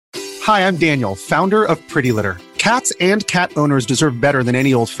Hi, I'm Daniel, founder of Pretty Litter. Cats and cat owners deserve better than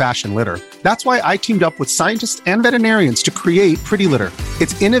any old-fashioned litter. That's why I teamed up with scientists and veterinarians to create Pretty Litter.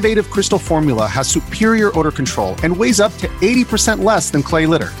 Its innovative crystal formula has superior odor control and weighs up to 80% less than clay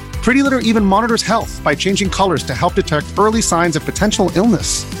litter. Pretty Litter even monitors health by changing colors to help detect early signs of potential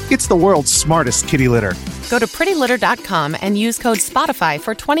illness. It's the world's smartest kitty litter. Go to prettylitter.com and use code SPOTIFY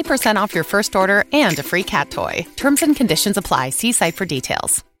for 20% off your first order and a free cat toy. Terms and conditions apply. See site for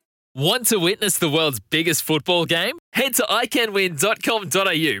details. Want to witness the world's biggest football game? Head to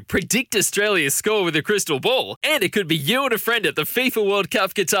iCanWin.com.au, predict Australia's score with a crystal ball, and it could be you and a friend at the FIFA World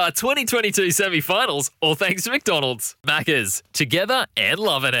Cup Qatar 2022 semi-finals, all thanks to McDonald's. Maccas, together and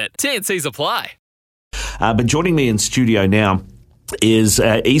loving it. TNCs apply. But joining me in studio now is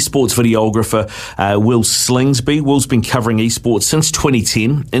esports videographer Will Slingsby. Will's been covering esports since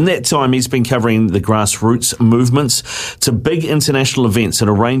 2010. In that time, he's been covering the grassroots movements to big international events and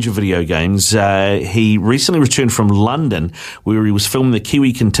a range of video games. He recently returned from London, where he was filming the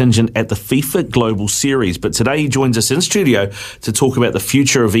Kiwi contingent at the FIFA Global Series. But today he joins us in studio to talk about the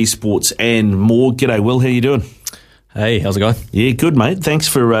future of esports and more. G'day, Will. How you doing? Hey, how's it going? Yeah, good, mate. Thanks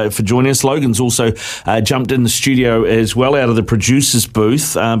for joining us. Logan's also jumped in the studio as well out of the producer's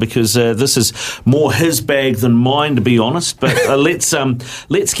booth because this is more his bag than mine, to be honest. But let's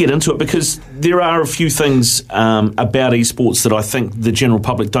get into it because there are a few things about esports that I think the general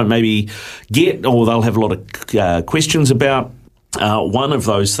public don't maybe get, or they'll have a lot of questions about. One of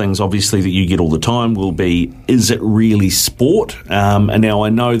those things, obviously, that you get all the time will be, is it really sport? And now I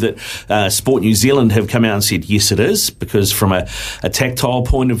know that Sport New Zealand have come out and said, yes, it is, because from a tactile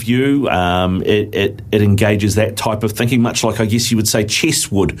point of view, it engages that type of thinking, much like I guess you would say chess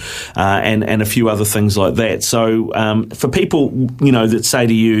would, and a few other things like that. So for people, that say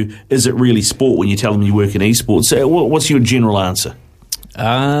to you, is it really sport, when you tell them you work in esports, what's your general answer?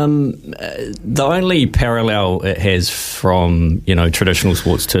 The only parallel it has from, traditional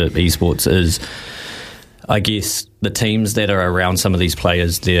sports to esports is, I guess, the teams that are around some of these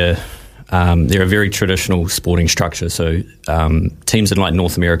players, they're a very traditional sporting structure. So teams in like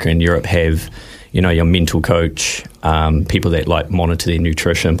North America and Europe have, your mental coach, people that monitor their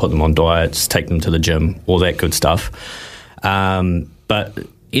nutrition, put them on diets, take them to the gym, all that good stuff. But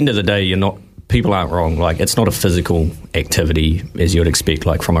end of the day, people aren't wrong. It's not a physical activity as you would expect,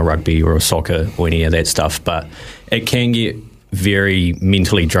 from a rugby or a soccer or any of that stuff. But it can get very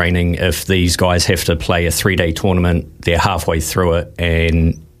mentally draining if these guys have to play a 3-day tournament. They're halfway through it,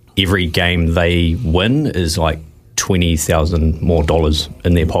 and every game they win is $20,000 more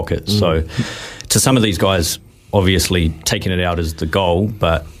in their pocket. So to some of these guys, obviously taking it out is the goal.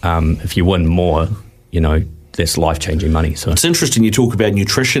 But if you win more, that's life-changing money. So it's interesting you talk about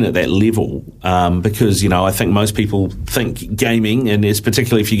nutrition at that level because I think most people think gaming, and it's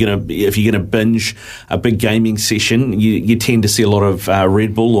particularly if you're going to binge a big gaming session, you tend to see a lot of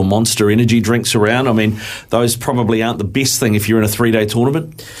Red Bull or Monster energy drinks around. I mean, those probably aren't the best thing if you're in a 3-day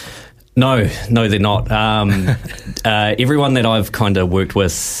tournament. No, they're not. Everyone that I've kind of worked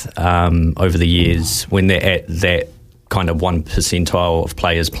with over the years, when they're at that kind of 1 percentile of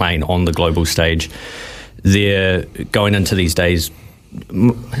players playing on the global stage, they're going into these days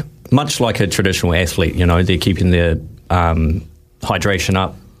much like a traditional athlete. They're keeping their hydration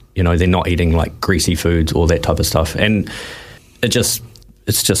up. They're not eating greasy foods or that type of stuff, and it just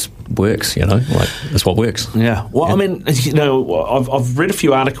works. That's what works. Yeah. Well, yeah. I mean, I've read a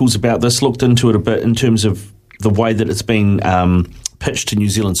few articles about this, looked into it a bit in terms of the way that it's been pitched to New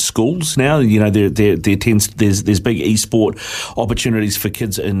Zealand schools now. There's big e-sport opportunities for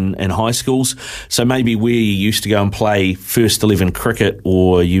kids in high schools. So maybe where you used to go and play first 11 cricket,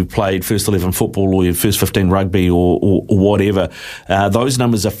 or you played first 11 football, or your first 15 rugby, or whatever, those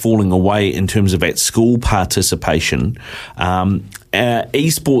numbers are falling away in terms of at school participation.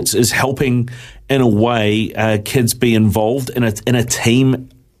 Esports is helping, in a way, kids be involved in a team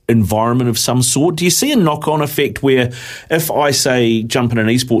environment of some sort. Do you see a knock-on effect where if I say jump in an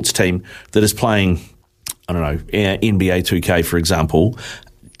esports team that is playing, I don't know, NBA 2K, for example,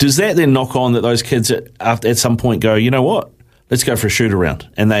 does that then knock on that those kids at some point go, you know what, let's go for a shoot around,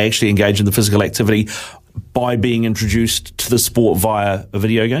 and they actually engage in the physical activity by being introduced to the sport via a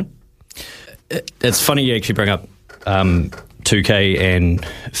video game? It's funny you actually bring up 2K and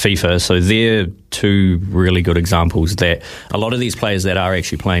FIFA. So they're two really good examples that a lot of these players that are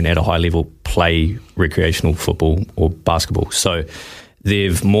actually playing at a high level play recreational football or basketball. So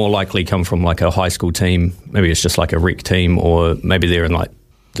they've more likely come from a high school team. Maybe it's just a rec team, or maybe they're in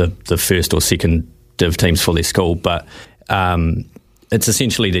the first or second div teams for their school. But it's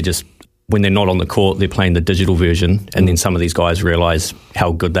essentially they're just when they're not on the court, they're playing the digital version, and then some of these guys realise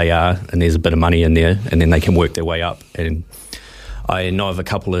how good they are, and there's a bit of money in there, and then they can work their way up. And I know of a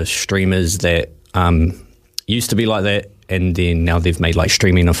couple of streamers that used to be like that, and then now they've made like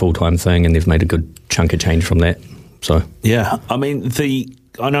streaming a full-time thing, and they've made a good chunk of change from that. So yeah, I mean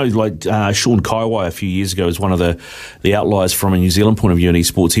I know like Sean Kaiwai a few years ago was one of the outliers from a New Zealand point of view in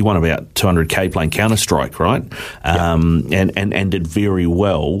esports. He won about 200k playing Counter-Strike, right? And did very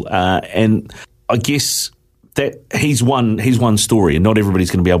well. And I guess that he's one story, and not everybody's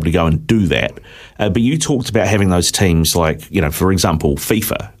going to be able to go and do that. But you talked about having those teams like, for example,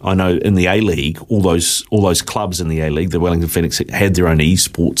 FIFA. I know in the A-League, all those clubs in the A-League, the Wellington Phoenix had their own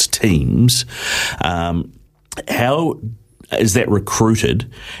esports teams. How is that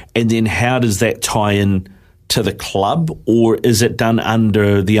recruited, and then how does that tie in to the club, or is it done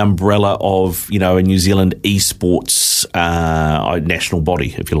under the umbrella of a New Zealand esports national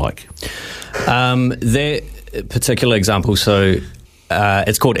body, if you like? That particular example, so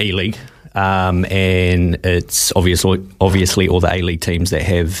it's called E-League, and it's obviously all the A-League teams that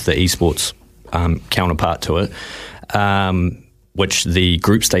have the esports counterpart to it. Which the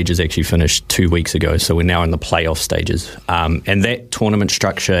group stages actually finished 2 weeks ago, so we're now in the playoff stages. And that tournament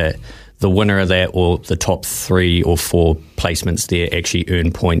structure, the winner of that, or the top 3 or 4 placements there, actually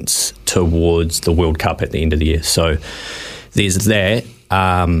earn points towards the World Cup at the end of the year. So there's that.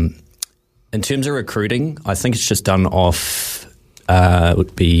 In terms of recruiting, I think it's just done off, it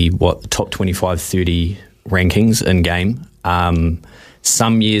would be the top 25, 30 rankings in game.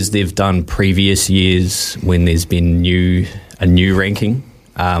 Some years they've done previous years when there's been a new ranking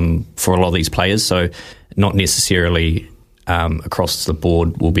for a lot of these players. So not necessarily across the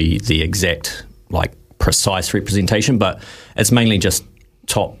board will be the exact, precise representation, but it's mainly just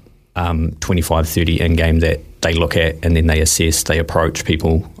top 25, 30 in-game that they look at, and then they assess, they approach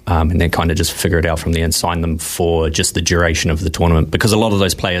people, and they kind of just figure it out from there and sign them for just the duration of the tournament. Because a lot of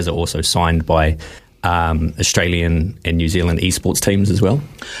those players are also signed by Australian and New Zealand esports teams as well.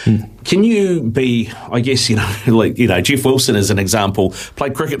 Can you be, I guess, Jeff Wilson is an example,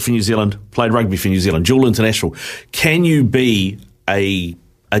 played cricket for New Zealand, played rugby for New Zealand, dual international. Can you be a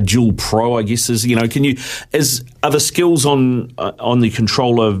dual pro, I guess, are the skills on the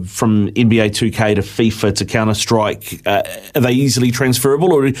controller from NBA 2K to FIFA to Counter-Strike, are they easily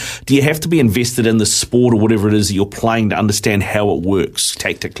transferable, or do you have to be invested in the sport or whatever it is that you're playing to understand how it works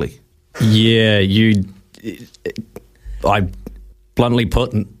tactically? Yeah, I bluntly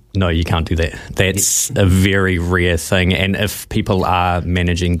put, no, you can't do that. That's a very rare thing. And if people are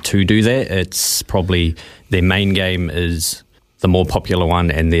managing to do that, it's probably their main game is the more popular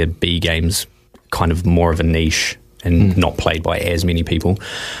one, and their B game's kind of more of a niche and not played by as many people.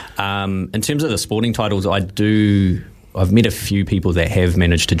 In terms of the sporting titles, I've met a few people that have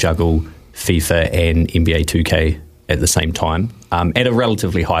managed to juggle FIFA and NBA 2K at the same time, at a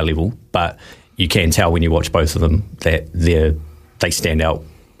relatively high level, but you can tell when you watch both of them that they stand out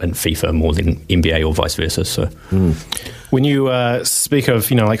in FIFA more than NBA or vice versa. So, when you speak of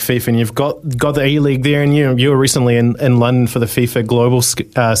FIFA, and you've got the E-League there, and you were recently in London for the FIFA Global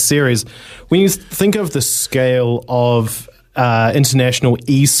Series. When you think of the scale of international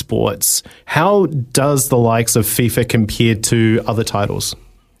esports, how does the likes of FIFA compare to other titles?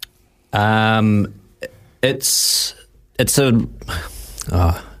 It's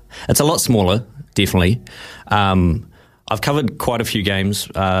a lot smaller, definitely. I've covered quite a few games,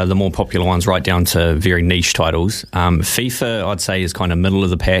 the more popular ones right down to very niche titles. FIFA, I'd say, is kind of middle of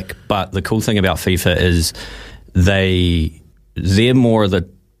the pack, but the cool thing about FIFA is they're more of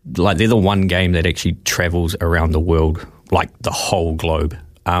they're the one game that actually travels around the world, like the whole globe.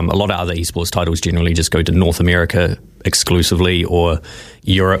 A lot of other esports titles generally just go to North America exclusively, or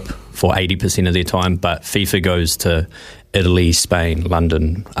Europe for 80% of their time, but FIFA goes to Italy, Spain,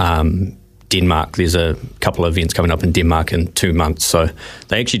 London, Denmark. There's a couple of events coming up in Denmark in 2 months, so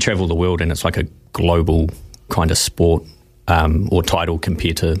they actually travel the world, and it's like a global kind of sport or title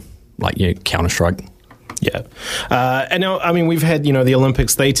compared to Counter-Strike. Yeah. And now, I mean, we've had, the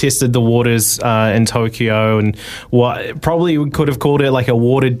Olympics, they tested the waters in Tokyo, and what probably we could have called it like a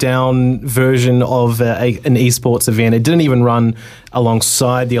watered down version of an esports event. It didn't even run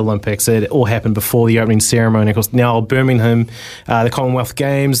alongside the Olympics. It all happened before the opening ceremony. Of course, now Birmingham, the Commonwealth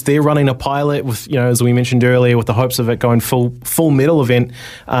Games, they're running a pilot with, as we mentioned earlier, with the hopes of it going full medal event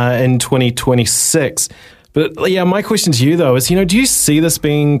in 2026. But yeah, my question to you though is, do you see this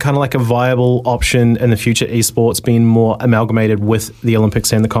being kind of like a viable option in the future, esports being more amalgamated with the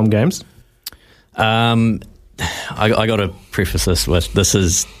Olympics and the Com Games? I got to preface this with,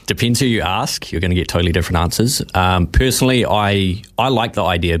 depends who you ask, you're going to get totally different answers. Personally, I like the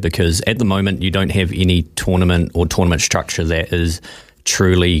idea because at the moment you don't have any tournament or tournament structure that is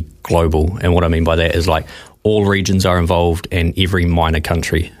truly global. And what I mean by that is like all regions are involved and every minor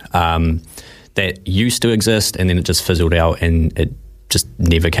country. That used to exist and then it just fizzled out and it just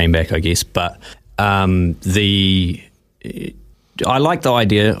never came back, I guess. But I like the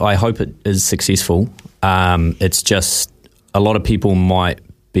idea. I hope it is successful. It's just a lot of people might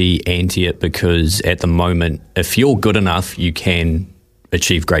be anti it because at the moment, if you're good enough, you can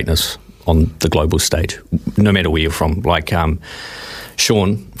achieve greatness on the global stage, no matter where you're from. Like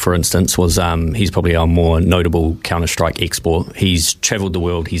Sean, for instance, he's probably our more notable Counter-Strike export. He's travelled the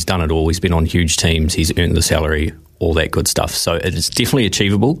world, he's done it all, he's been on huge teams, he's earned the salary, all that good stuff. So it is definitely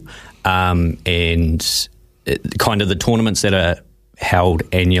achievable. And kind of the tournaments that are held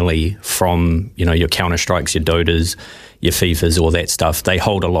annually from, your Counter-Strikes, your Dotas, your FIFAs, all that stuff, they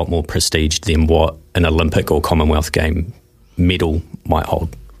hold a lot more prestige than what an Olympic or Commonwealth game medal might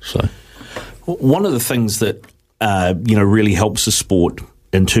hold. So, one of the things that really helps the sport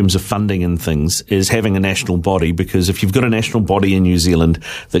in terms of funding and things is having a national body, because if you've got a national body in New Zealand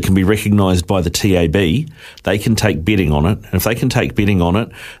that can be recognised by the TAB, they can take betting on it. And if they can take betting on it,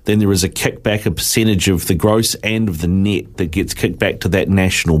 then there is a kickback, a percentage of the gross and of the net that gets kicked back to that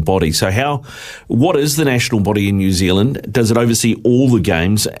national body. So what is the national body in New Zealand? Does it oversee all the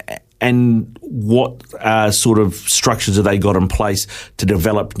games? And what sort of structures have they got in place to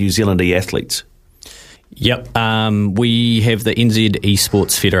develop New Zealand athletes? Yep. We have the NZ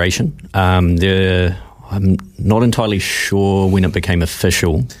Esports Federation. I'm not entirely sure when it became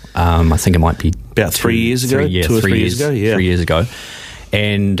official. I think it might be about 3 years ago. 3 years ago.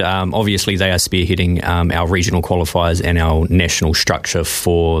 And obviously they are spearheading our regional qualifiers and our national structure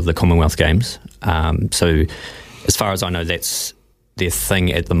for the Commonwealth Games. So as far as I know, that's their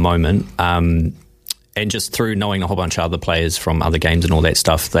thing at the moment. And just through knowing a whole bunch of other players from other games and all that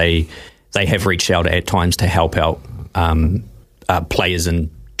stuff, they have reached out at times to help out players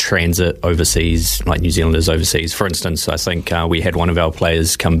in transit overseas, like New Zealanders overseas. For instance, I think we had one of our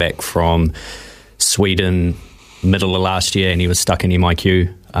players come back from Sweden middle of last year and he was stuck in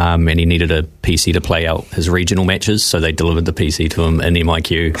MIQ and he needed a PC to play out his regional matches, so they delivered the PC to him in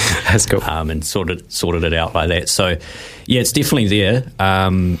MIQ. That's cool. And sorted it out like that. So, yeah, it's definitely there.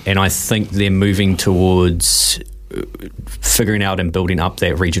 And I think they're moving towards figuring out and building up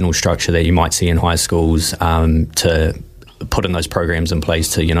that regional structure that you might see in high schools to put in those programs in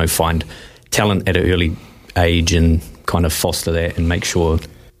place to, find talent at an early age and kind of foster that and make sure,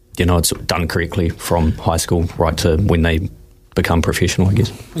 it's done correctly from high school right to when they become professional, I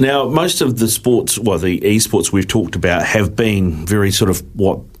guess. Now, most of the sports, the esports we've talked about have been very sort of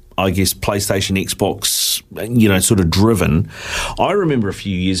PlayStation, Xbox, sort of driven. I remember a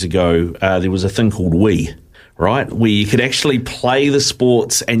few years ago, there was a thing called Wii, right, where you could actually play the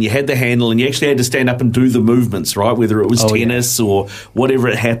sports and you had the handle and you actually had to stand up and do the movements, right, whether it was tennis or whatever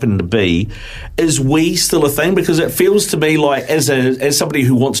it happened to be. Is Wii still a thing? Because it feels to me like, as somebody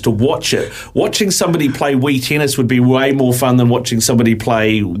who wants to watch it, watching somebody play Wii tennis would be way more fun than watching somebody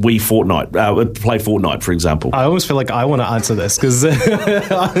play Fortnite, for example. I almost feel like I want to answer this because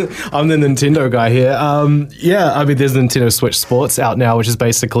I'm the Nintendo guy here. There's Nintendo Switch Sports out now, which is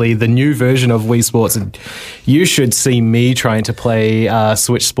basically the new version of Wii Sports, and you should see me trying to play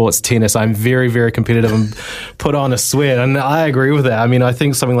Switch Sports tennis. I'm very, very competitive and put on a sweat, and I agree with that. I mean, I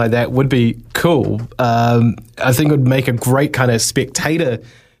think something like that would be cool. I think it would make a great kind of spectator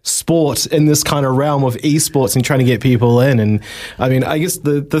sport in this kind of realm of esports and trying to get people in. And I mean, I guess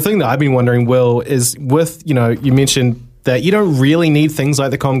the thing that I've been wondering, Will, is with, you mentioned that you don't really need things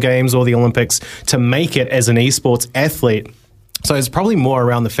like the Com Games or the Olympics to make it as an esports athlete. So it's probably more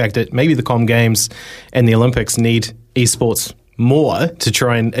around the fact that maybe the Com Games and the Olympics need esports more to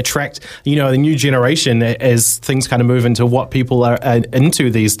try and attract, the new generation as things kind of move into what people are into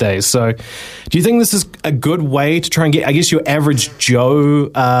these days. So do you think this is a good way to try and get, I guess, your average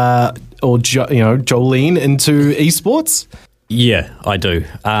Joe Jolene into esports? Yeah, I do.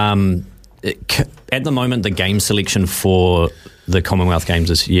 At the moment, the game selection for the Commonwealth Games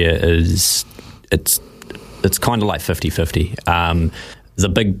this year it's kind of like 50-50. The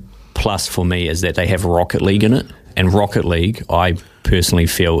big plus for me is that they have Rocket League in it, and Rocket League, I personally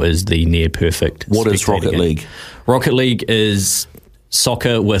feel, is the near perfect. What is Rocket League? Rocket League is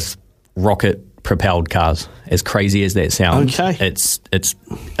soccer with rocket-propelled cars. As crazy as that sounds, it's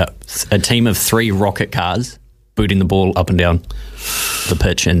a team of 3 rocket cars booting the ball up and down the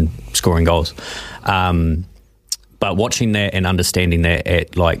pitch and scoring goals. But watching that and understanding that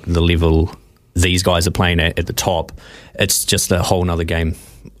at like the level these guys are playing at the top, it's just a whole nother game.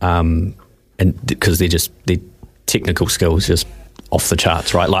 And because their technical skills just off the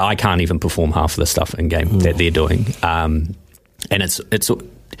charts, right? Like I can't even perform half of the stuff in game that they're doing. And it's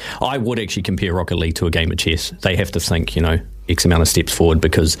I would actually compare Rocket League to a game of chess. They have to think, X amount of steps forward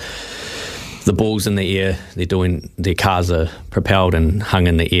because the ball's in the air, their cars are propelled and hung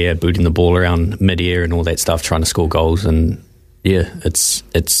in the air, booting the ball around mid-air and all that stuff, trying to score goals. And yeah, it's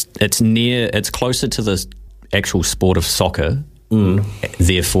closer to the actual sport of soccer.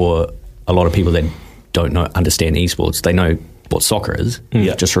 Therefore, a lot of people that don't understand esports, they know what soccer is.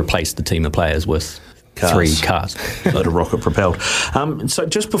 Just replace the team of players with cars. 3 cars. Load of rocket propelled. So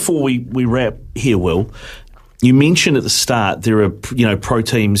just before we wrap here, Will, you mentioned at the start there are pro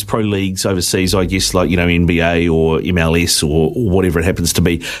teams, pro leagues overseas, I guess like NBA or MLS or whatever it happens to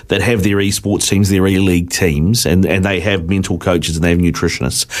be, that have their esports teams, their e-league teams, and they have mental coaches and they have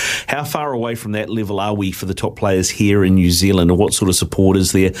nutritionists. How far away from that level are we for the top players here in New Zealand, or what sort of support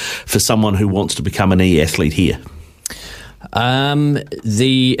is there for someone who wants to become an e-athlete here?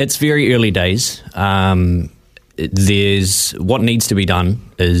 It's very early days. There's what needs to be done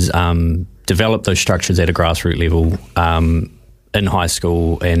is develop those structures at a grassroots level in high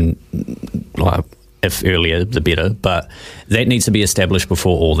school, and if earlier the better, but that needs to be established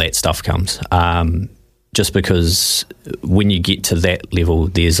before all that stuff comes. Just because when you get to that level,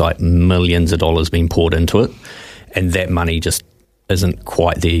 there's like millions of dollars being poured into it, and that money just isn't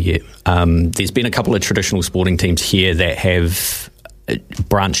quite there yet. There's been a couple of traditional sporting teams here that have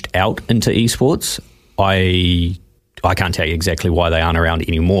branched out into esports. I can't tell you exactly why they aren't around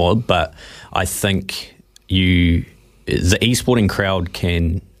anymore, but I think the esporting crowd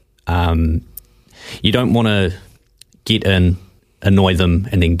can. You don't want to get in, annoy them,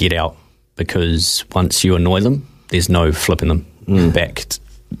 and then get out, because once you annoy them, there's no flipping them back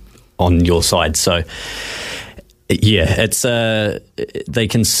on your side. So, yeah, it's they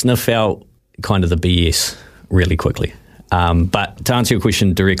can sniff out kind of the BS really quickly. But to answer your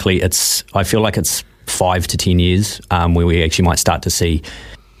question directly, I feel like it's 5 to 10 years where we actually might start to see,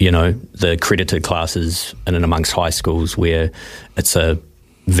 the accredited classes in and amongst high schools where it's a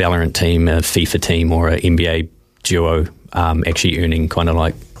Valorant team, a FIFA team, or an NBA duo actually earning kind of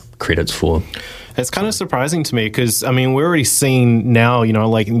like credits for. It's kind of surprising to me because, we're already seeing now,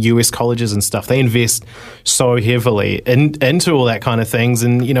 like in US colleges and stuff, they invest so heavily into all that kind of things.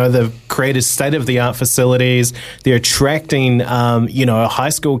 And, they've created state-of-the-art facilities. They're attracting, high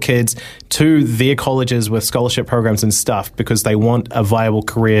school kids to their colleges with scholarship programs and stuff because they want a viable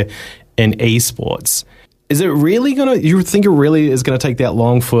career in esports. Is it really you think it really is going to take that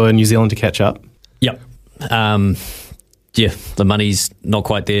long for New Zealand to catch up? Yep. Yeah, the money's not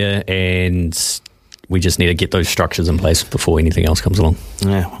quite there, and we just need to get those structures in place before anything else comes along.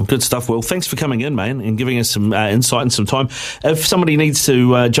 Yeah, well, good stuff, Will. Thanks for coming in, man, and giving us some insight and some time. If somebody needs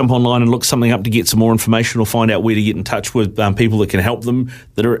to jump online and look something up to get some more information or find out where to get in touch with people that can help them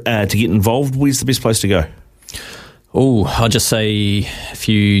that are to get involved, where's the best place to go? Oh, I'll just say if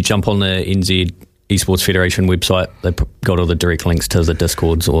you jump on the NZ Esports Federation website, they've got all the direct links to the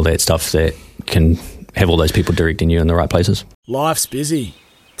Discords, all that stuff that can have all those people directing you in the right places. Life's busy.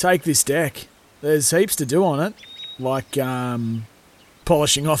 Take this deck. There's heaps to do on it, like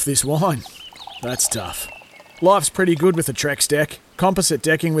polishing off this wine. That's tough. Life's pretty good with a Trex deck. Composite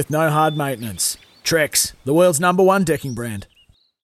decking with no hard maintenance. Trex, the world's #1 decking brand.